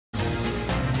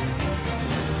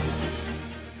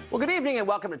Well, good evening and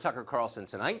welcome to Tucker Carlson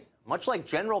tonight. Much like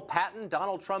General Patton,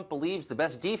 Donald Trump believes the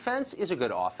best defense is a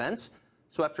good offense.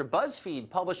 So after Buzzfeed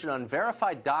published an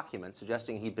unverified document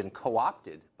suggesting he'd been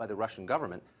co-opted by the Russian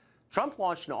government, Trump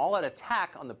launched an all-out attack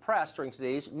on the press during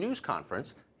today's news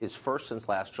conference, his first since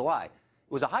last July.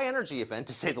 It was a high-energy event,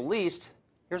 to say the least.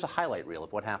 Here's a highlight reel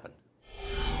of what happened.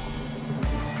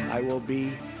 I will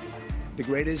be the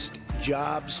greatest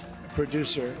jobs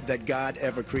producer that God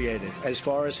ever created. As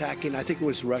far as hacking, I think it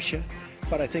was Russia,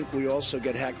 but I think we also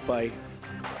get hacked by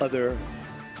other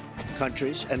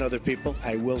countries and other people.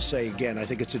 I will say again, I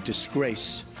think it's a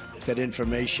disgrace that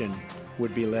information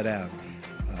would be let out.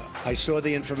 I saw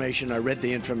the information, I read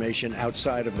the information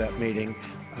outside of that meeting.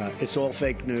 It's all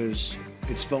fake news,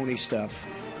 it's phony stuff.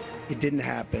 It didn't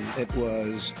happen. It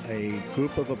was a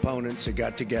group of opponents that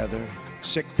got together,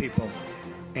 sick people,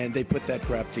 and they put that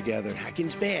crap together.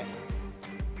 Hacking's bad,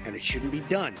 and it shouldn't be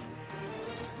done.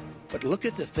 But look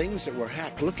at the things that were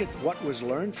hacked. Look at what was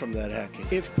learned from that hacking.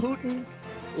 If Putin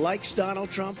likes Donald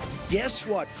Trump, guess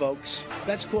what, folks?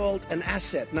 That's called an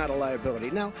asset, not a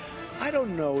liability. Now, I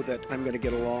don't know that I'm going to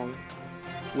get along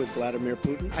with Vladimir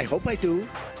Putin. I hope I do,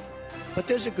 but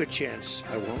there's a good chance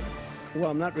I won't. Well,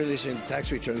 I'm not releasing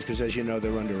tax returns because, as you know,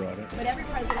 they're under audit. But every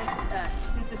president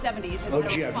since the 70s has Oh,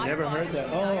 gee, I've never heard that.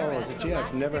 Oh, gee,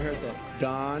 I've never heard that.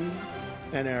 Don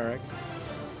and Eric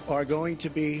are going to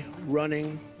be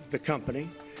running the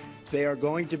company. They are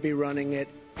going to be running it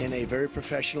in a very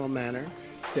professional manner.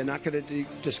 They're not going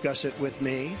to discuss it with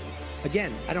me.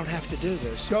 Again, I don't have to do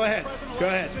this. Go ahead. Go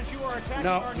ahead.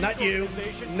 No, not you.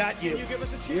 Not you.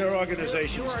 Your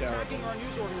organization's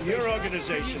terrible. Your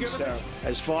organization's terrible.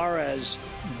 As far as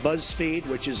Buzzfeed,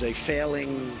 which is a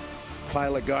failing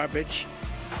pile of garbage,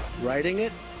 writing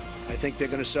it, I think they're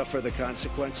going to suffer the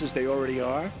consequences. They already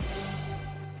are.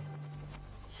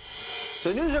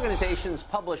 So news organizations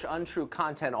publish untrue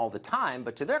content all the time,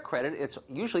 but to their credit, it's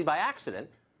usually by accident.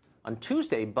 On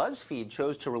Tuesday, Buzzfeed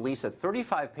chose to release a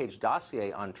 35-page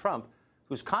dossier on Trump,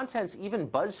 whose contents even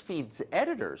Buzzfeed's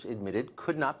editors admitted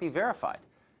could not be verified.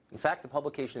 In fact, the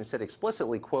publication said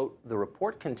explicitly, quote, "The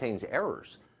report contains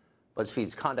errors."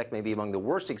 Buzzfeed's conduct may be among the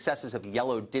worst excesses of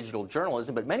yellow digital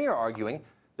journalism, but many are arguing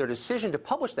their decision to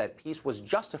publish that piece was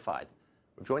justified.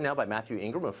 We're joined now by Matthew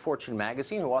Ingram of Fortune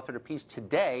magazine, who authored a piece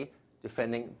today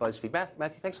defending Buzzfeed.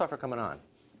 Matthew, thanks a lot for coming on.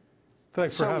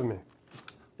 Thanks for having me.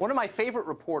 One of my favorite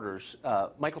reporters,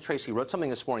 Michael Tracy, wrote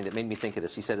something this morning that made me think of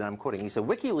this. He said, and I'm quoting, he said,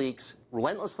 WikiLeaks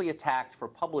relentlessly attacked for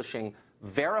publishing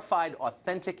verified,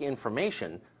 authentic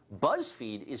information.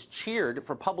 Buzzfeed is cheered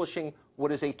for publishing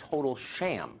what is a total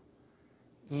sham.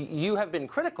 You have been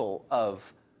critical of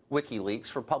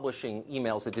WikiLeaks for publishing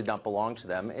emails that did not belong to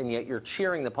them, and yet you're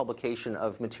cheering the publication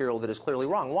of material that is clearly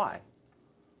wrong. Why?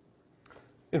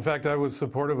 In fact, I was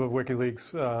supportive of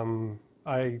WikiLeaks.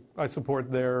 I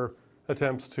support their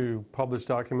attempts to publish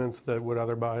documents that would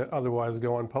otherwise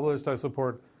go unpublished. I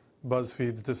support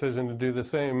Buzzfeed's decision to do the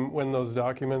same when those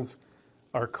documents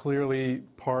are clearly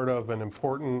part of an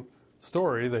important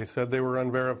story. They said they were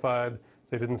unverified.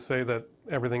 They didn't say that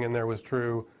everything in there was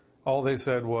true. All they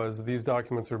said was these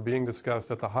documents are being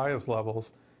discussed at the highest levels.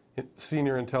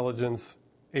 Senior intelligence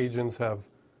agents have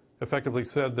effectively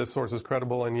said this source is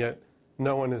credible, and yet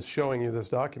no one is showing you this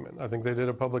document. I think they did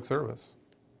a public service.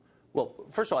 Well,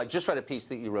 first of all, I just read a piece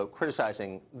that you wrote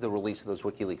criticizing the release of those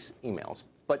WikiLeaks emails.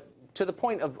 But to the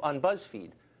point of on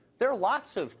Buzzfeed, there are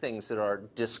lots of things that are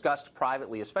discussed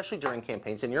privately, especially during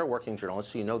campaigns, and you're a working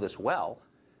journalist, so you know this well,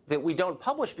 that we don't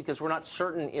publish because we're not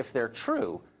certain if they're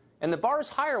true. And the bar is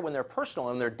higher when they're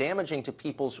personal and they're damaging to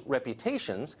people's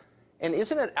reputations. And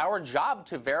isn't it our job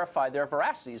to verify their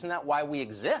veracity? Isn't that why we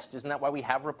exist? Isn't that why we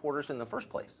have reporters in the first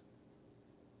place?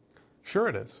 Sure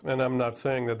it is, and I'm not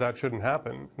saying that that shouldn't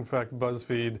happen. In fact,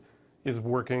 Buzzfeed is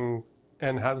working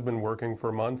and has been working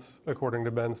for months, according to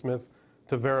Ben Smith,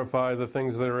 to verify the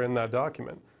things that are in that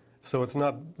document. So it's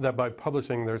not that by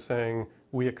publishing they're saying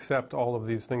we accept all of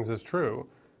these things as true.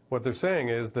 What they're saying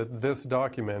is that this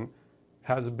document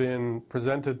has been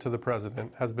presented to the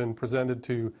president, has been presented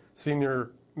to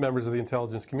senior members of the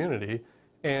intelligence community,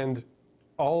 and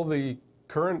all the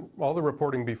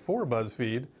reporting before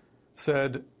Buzzfeed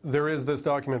said there is this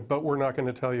document, but we're not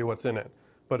going to tell you what's in it.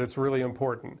 But it's really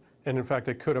important. And in fact,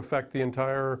 it could affect the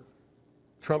entire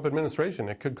Trump administration.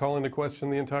 It could call into question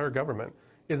the entire government.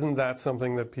 Isn't that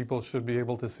something that people should be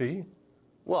able to see?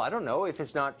 Well, I don't know. If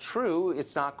it's not true,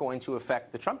 it's not going to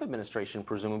affect the Trump administration,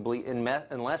 presumably,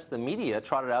 unless the media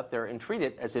trot it out there and treat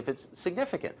it as if it's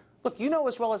significant. Look, you know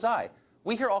as well as I,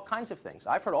 we hear all kinds of things.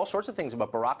 I've heard all sorts of things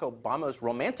about Barack Obama's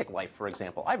romantic life, for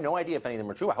example. I have no idea if any of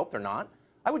them are true. I hope they're not.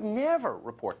 I would never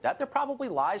report that. They're probably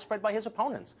lies spread by his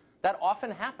opponents. That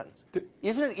often happens.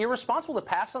 Isn't it irresponsible to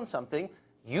pass on something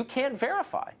you can't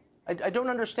verify? I don't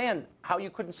understand how you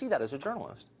couldn't see that as a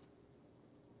journalist.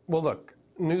 Well, look,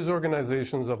 news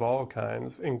organizations of all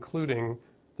kinds, including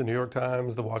the New York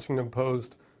Times, the Washington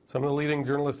Post, some of the leading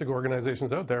journalistic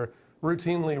organizations out there,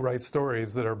 routinely write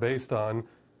stories that are based on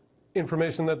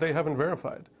information that they haven't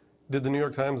verified. Did the New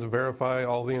York Times verify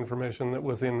all the information that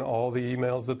was in all the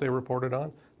emails that they reported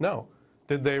on? No.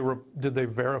 Did they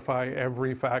verify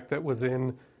every fact that was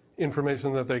in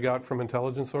information that they got from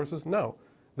intelligence sources? No.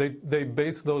 They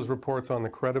base those reports on the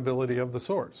credibility of the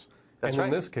source. That's and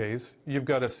right. in this case, you've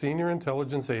got a senior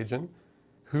intelligence agent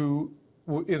who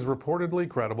is reportedly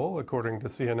credible, according to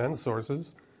CNN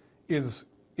sources,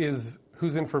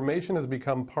 whose information has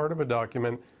become part of a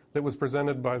document that was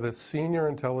presented by the senior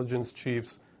intelligence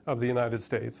chiefs of the United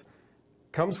States,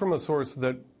 comes from a source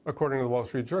that, according to the Wall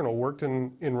Street Journal, worked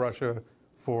in Russia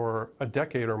for a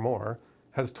decade or more,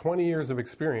 has 20 years of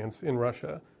experience in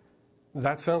Russia.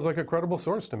 That sounds like a credible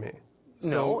source to me.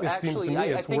 No, so actually,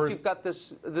 I think you've got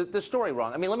the story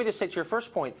wrong. I mean, let me just say to your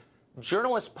first point,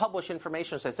 journalists publish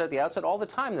information, as I said at the outset, all the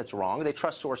time that's wrong. They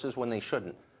trust sources when they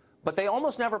shouldn't. But they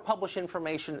almost never publish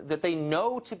information that they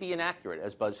know to be inaccurate,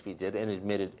 as BuzzFeed did and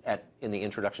admitted in the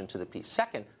introduction to the piece.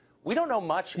 Second, we don't know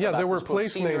much about there were this,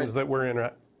 place names that were names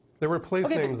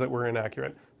that were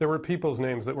inaccurate. There were people's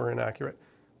names that were inaccurate.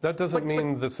 That doesn't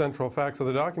mean the central facts of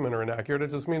the document are inaccurate.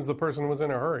 It just means the person was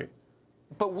in a hurry.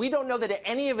 But we don't know that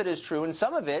any of it is true, and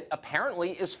some of it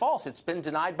apparently is false. It's been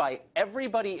denied by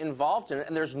everybody involved in it,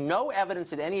 and there's no evidence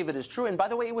that any of it is true. And by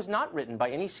the way, it was not written by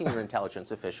any senior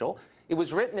intelligence official. It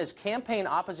was written as campaign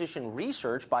opposition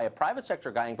research by a private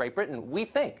sector guy in Great Britain, we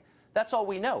think. That's all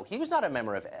we know. He was not a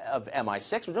member of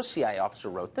MI6. No CIA officer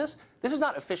wrote this. This is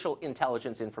not official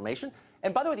intelligence information.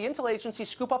 And by the way, the intel agencies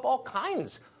scoop up all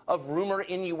kinds of rumor,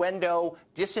 innuendo,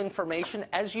 disinformation,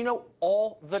 as you know,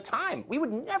 all the time. We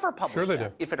would never publish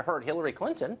that if it hurt Hillary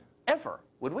Clinton, ever,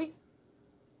 would we?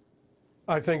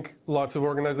 I think lots of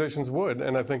organizations would,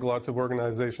 and I think lots of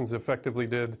organizations effectively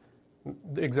did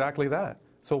exactly that.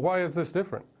 So why is this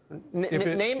different? Name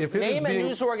a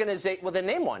news organization. Well, then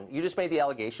name one. You just made the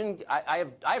allegation. I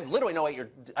have literally no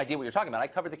idea what you're talking about. I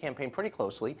covered the campaign pretty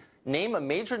closely. Name a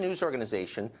major news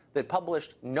organization that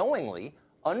published knowingly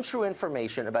untrue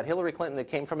information about Hillary Clinton that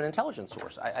came from an intelligence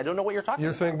source. I don't know what you're talking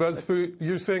about.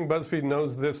 You're saying BuzzFeed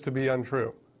knows this to be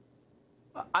untrue.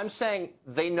 I'm saying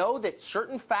they know that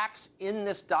certain facts in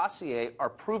this dossier are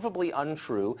provably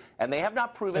untrue, and they have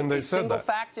not proven a single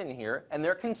fact in here, and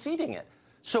they're conceding it.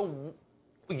 So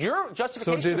your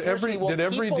justification people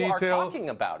are talking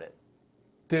about it.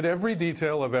 Did every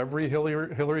detail of every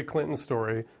Hillary Clinton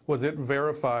story, was it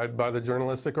verified by the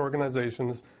journalistic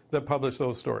organizations that published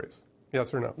those stories? Yes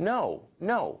or no? No,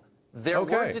 no. There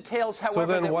were details, however,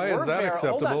 so then why is that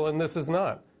acceptable and this is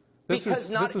not? This is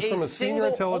from a senior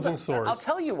intelligence source. I'll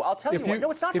tell you. No,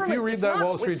 it's not from If you read that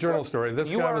Wall Street Journal story, this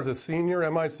guy was a senior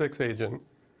MI6 agent,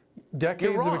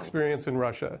 decades of experience in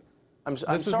Russia.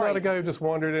 This is not a guy who just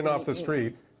wandered in off the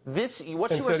street and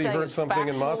said he heard something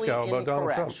in Moscow about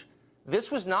Donald Trump.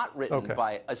 This was not written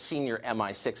by a senior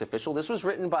MI6 official. This was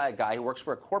written by a guy who works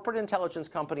for a corporate intelligence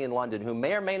company in London who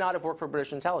may or may not have worked for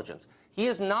British intelligence. He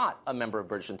is not a member of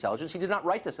British intelligence. He did not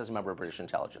write this as a member of British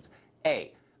intelligence.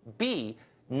 A. B.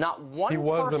 Not one person... He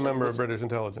was a member of British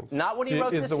intelligence. Not when he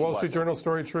wrote this, Is the Wall Street Journal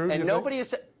story true? And nobody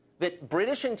has said that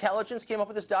British intelligence came up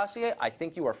with this dossier. I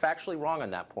think you are factually wrong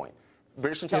on that point.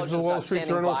 British intelligence is the Wall Street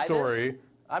Journal story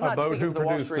about who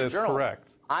produced this correct?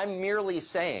 I'm merely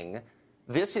saying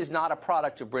this is not a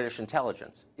product of British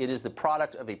intelligence. It is the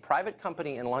product of a private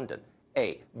company in London.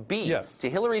 A. B. Yes. To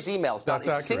Hillary's emails, not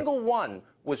a single one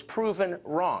was proven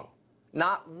wrong.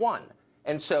 Not one.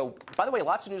 And so, by the way,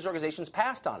 lots of news organizations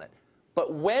passed on it.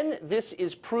 But when this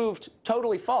is proved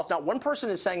totally false, not one person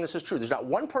is saying this is true. There's not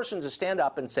one person to stand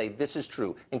up and say this is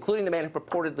true, including the man who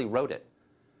purportedly wrote it.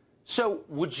 So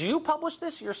would you publish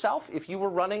this yourself if you were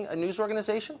running a news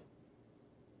organization?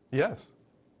 Yes.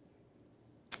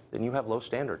 Then you have low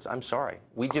standards. I'm sorry.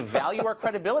 We devalue our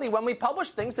credibility when we publish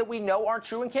things that we know aren't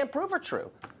true and can't prove are true.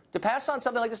 To pass on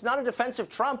something like this is not a defense of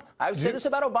Trump. I would say this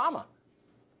about Obama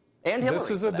and Hillary.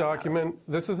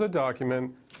 This is a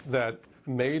document that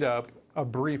made up a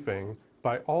briefing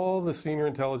by all the senior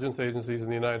intelligence agencies in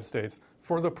the United States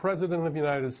for the President of the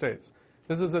United States.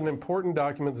 This is an important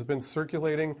document that's been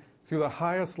circulating through the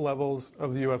highest levels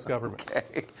of the U.S. government.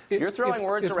 Okay. You're throwing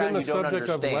words around you don't understand. It's been the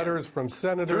subject of letters from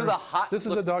senators. This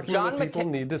is a document that people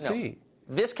need to see.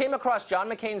 This came across John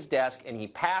McCain's desk, and he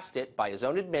passed it, by his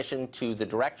own admission, to the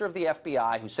director of the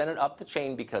FBI, who sent it up the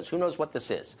chain because who knows what this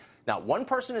is. Not one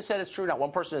person has said it's true. Not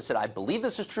one person has said, I believe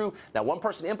this is true. Not one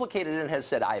person implicated in it has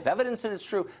said, I have evidence that it's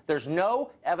true. There's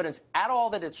no evidence at all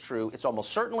that it's true. It's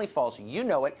almost certainly false. You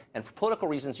know it, and for political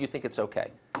reasons, you think it's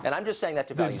okay. And I'm just saying that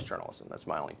devalues journalism. That's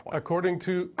my only point. According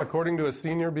to a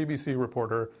senior BBC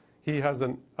reporter, he has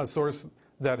a source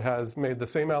that has made the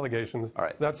same allegations. All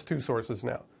right. That's 2 sources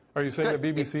now. Are you saying that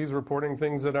BBC is reporting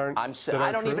things that aren't I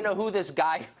don't even know who this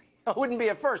guy. I wouldn't be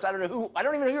at first. I don't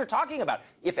even know who you're talking about.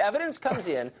 If evidence comes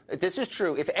in, this is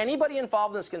true. If anybody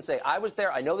involved in this can say, I was there,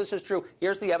 I know this is true,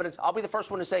 here's the evidence, I'll be the first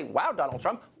one to say, wow, Donald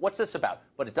Trump, what's this about?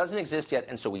 But it doesn't exist yet,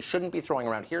 and so we shouldn't be throwing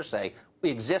around hearsay.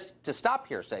 We exist to stop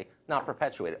hearsay, not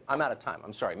perpetuate it. I'm out of time.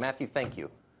 I'm sorry. Matthew, thank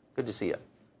you. Good to see you.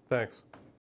 Thanks.